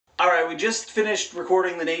All right, we just finished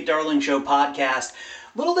recording the Nate Darling Show podcast.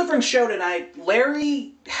 Little different show tonight.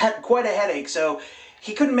 Larry had quite a headache, so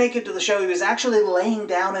he couldn't make it to the show. He was actually laying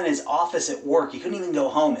down in his office at work. He couldn't even go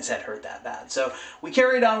home. His head hurt that bad. So we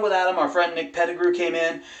carried on without him. Our friend Nick Pettigrew came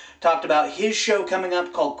in, talked about his show coming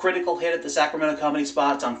up called Critical Hit at the Sacramento Comedy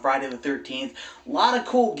Spot. It's on Friday the 13th. A lot of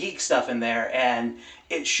cool geek stuff in there, and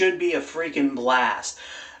it should be a freaking blast.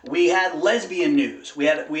 We had lesbian news. We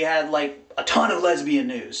had like a ton of lesbian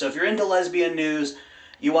news. So if you're into lesbian news,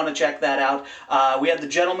 you want to check that out. We had the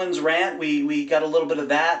gentleman's rant. We got a little bit of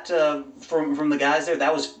that from the guys there.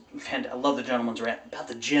 That was fantastic. I love the gentleman's rant about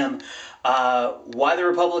the gym. Why the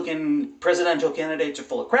Republican presidential candidates are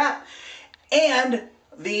full of crap. And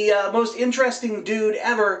the most interesting dude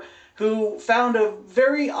ever who found a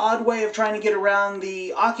very odd way of trying to get around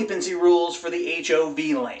the occupancy rules for the HOV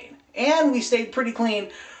lane. And we stayed pretty clean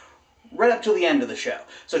right up till the end of the show.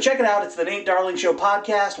 So check it out. It's the Nate Darling Show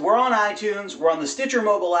podcast. We're on iTunes, we're on the Stitcher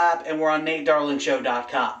mobile app, and we're on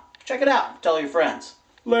NateDarlingShow.com. Check it out. Tell your friends.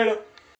 Later.